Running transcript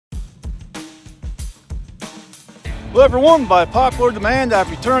Well everyone, by popular demand, I've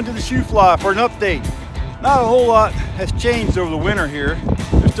returned to the Shoo-Fly for an update. Not a whole lot has changed over the winter here.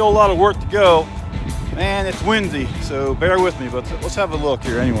 There's still a lot of work to go. Man, it's windy, so bear with me, but let's have a look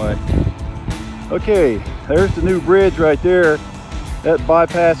here anyway. Okay, there's the new bridge right there. That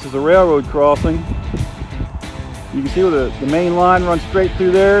bypasses the railroad crossing. You can see where the main line runs straight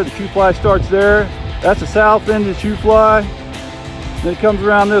through there. The Shoo-Fly starts there. That's the south end of the Shoo-Fly. Then it comes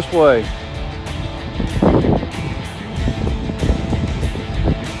around this way.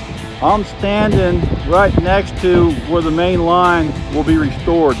 I'm standing right next to where the main line will be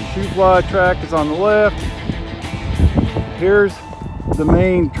restored. The Shoo-Fly track is on the left. Here's the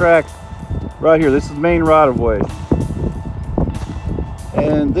main track right here. This is the main right-of-way.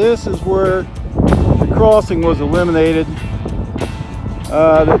 And this is where the crossing was eliminated.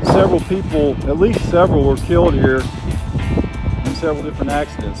 That several people, at least several, were killed here in several different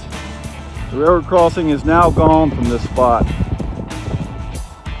accidents. The railroad crossing is now gone from this spot.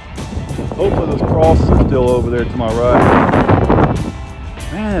 Hopefully those crosses are still over there to my right.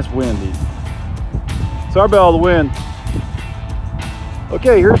 Man, it's windy. Sorry about all the wind.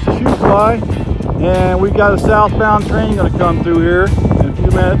 Okay, here's the Shoo-Fly, and we've got a southbound train going to come through here in a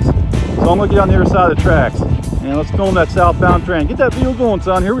few minutes. So I'm going to get on the other side of the tracks, and let's film that southbound train. Get that video going,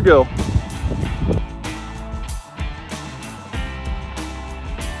 son. Here we go.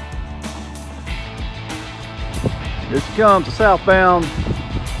 Here she comes, the southbound.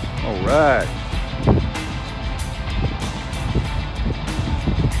 All right.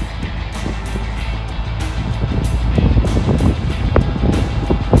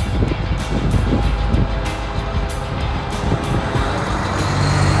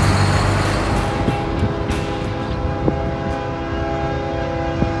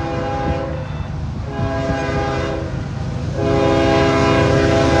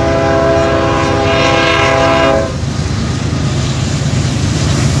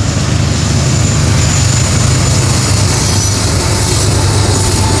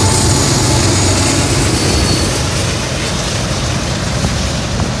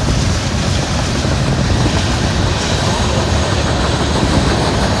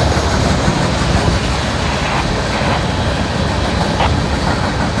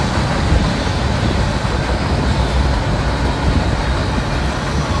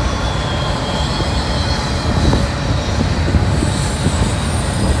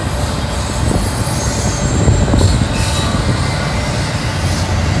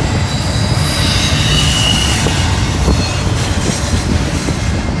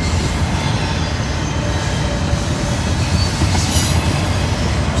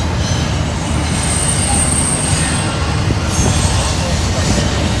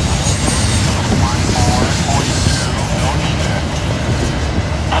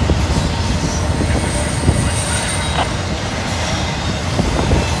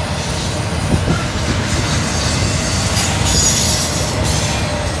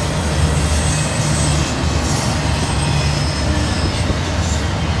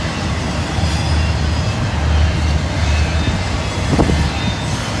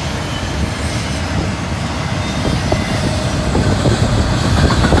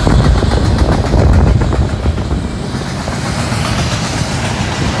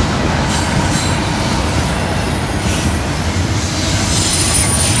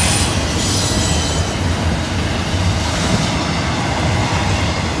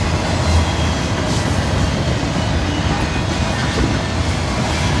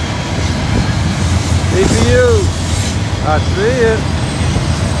 DPU, I see it.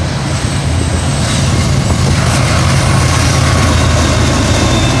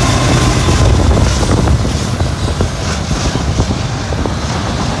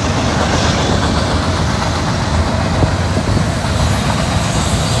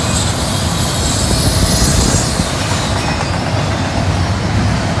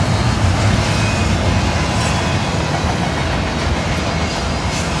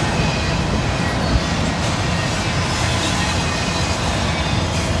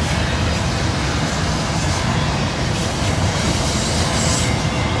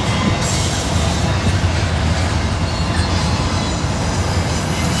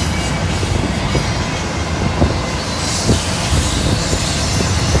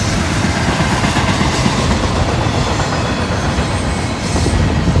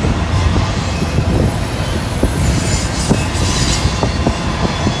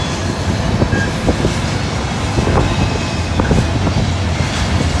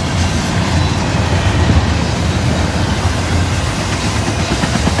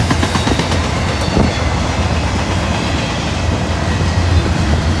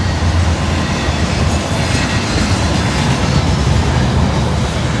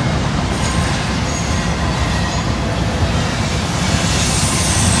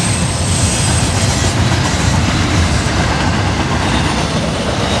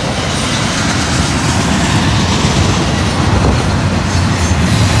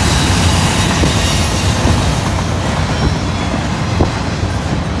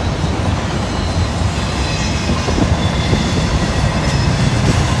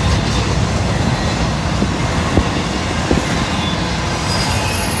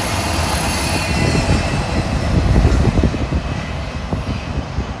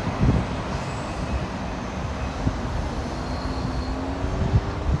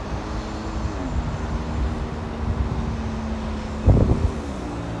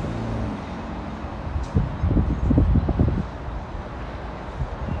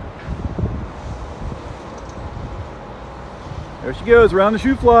 There she goes, around the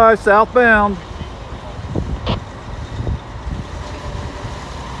Shoo-Fly, southbound.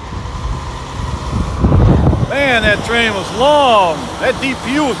 Man, that train was long. That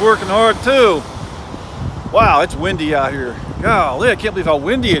DPU was working hard too. Wow, it's windy out here. Golly, I can't believe how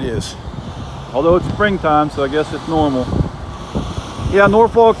windy it is. Although it's springtime, so I guess it's normal. Yeah,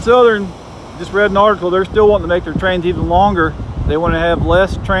 Norfolk Southern, just read an article, they're still wanting to make their trains even longer. They want to have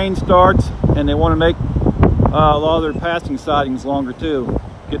less train starts, and they want to make a lot of their passing sidings longer too.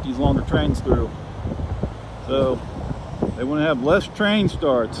 Get these longer trains through. So, they want to have less train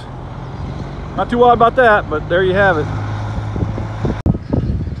starts. Not too wild about that, but there you have it.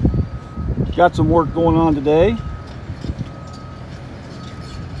 Got some work going on today.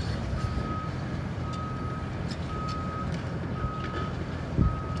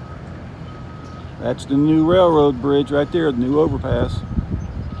 That's the new railroad bridge right there, the new overpass.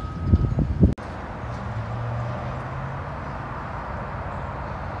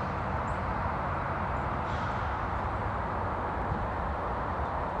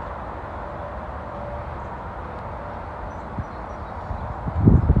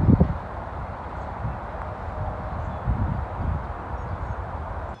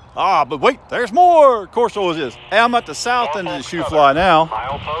 Ah, but wait, there's more! Of course always is. Hey, I'm at the south end of the Shoo-Fly now.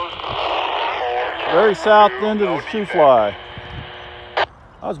 Very south end of the Shoo-Fly.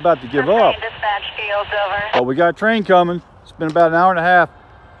 I was about to give up. But we got a train coming. It's been about an hour and a half.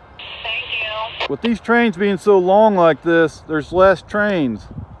 Thank you. With these trains being so long like this, there's less trains.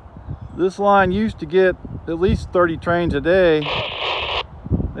 This line used to get at least 30 trains a day.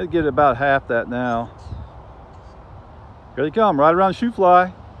 They get about half that now. Here they come, right around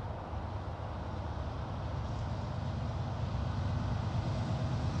Shoo-Fly.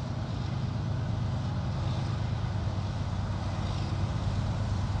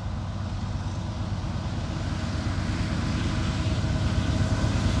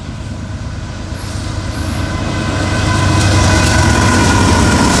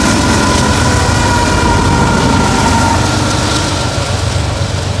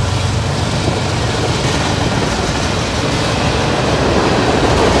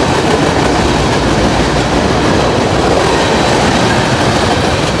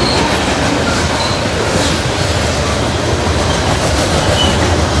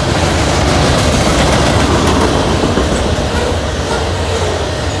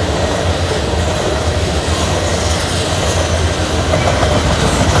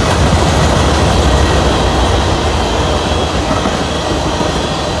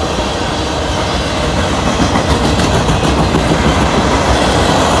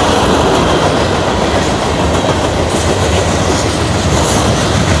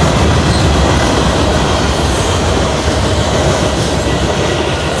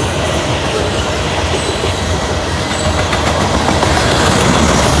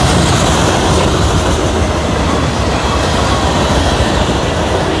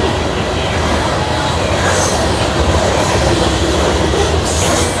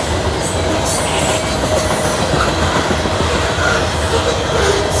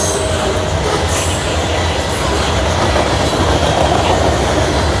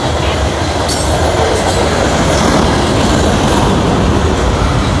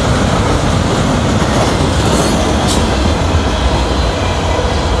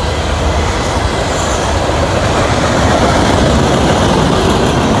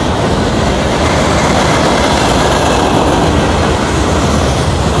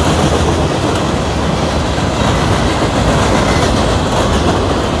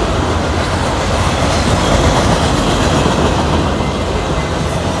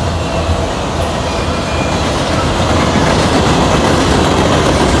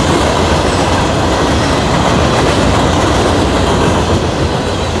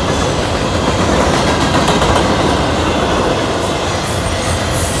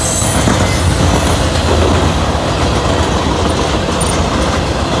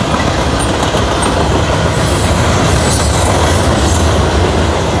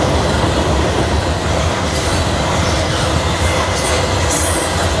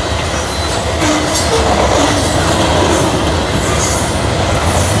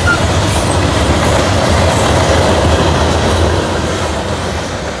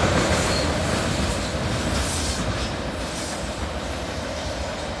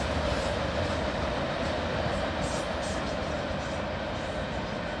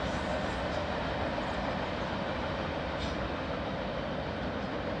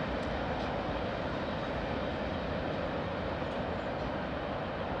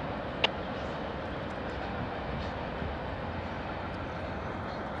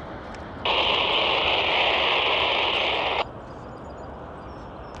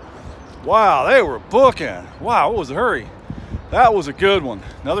 Wow, they were booking. Wow, what was the hurry? That was a good one.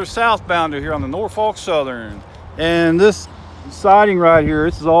 Another southbounder here on the Norfolk Southern. And this siding right here,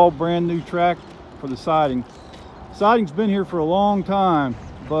 this is all brand new track for the siding. Siding's been here for a long time,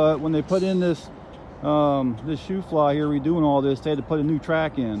 but when they put in this this Shoo-Fly here, redoing all this, they had to put a new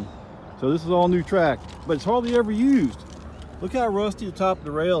track in. So this is all new track, but it's hardly ever used. Look how rusty the top of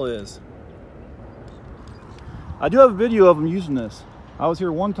the rail is. I do have a video of them using this. I was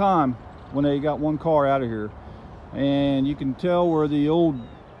here one time when they got one car out of here, and you can tell where the old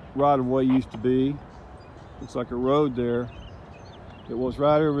right-of-way used to be. Looks like a road there. It was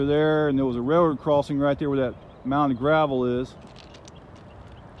right over there, and there was a railroad crossing right there where that mound of gravel is.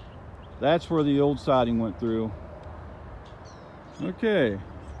 That's where the old siding went through. Okay,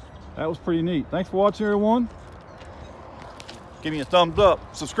 that was pretty neat. Thanks for watching, everyone. Give me a thumbs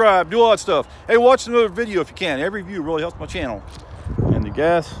up, subscribe, do all that stuff. Hey, watch another video if you can. Every view really helps my channel. And the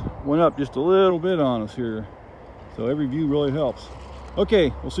gas went up just a little bit on us here, so every view really helps.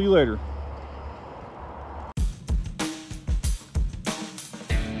 Okay, we'll see you later.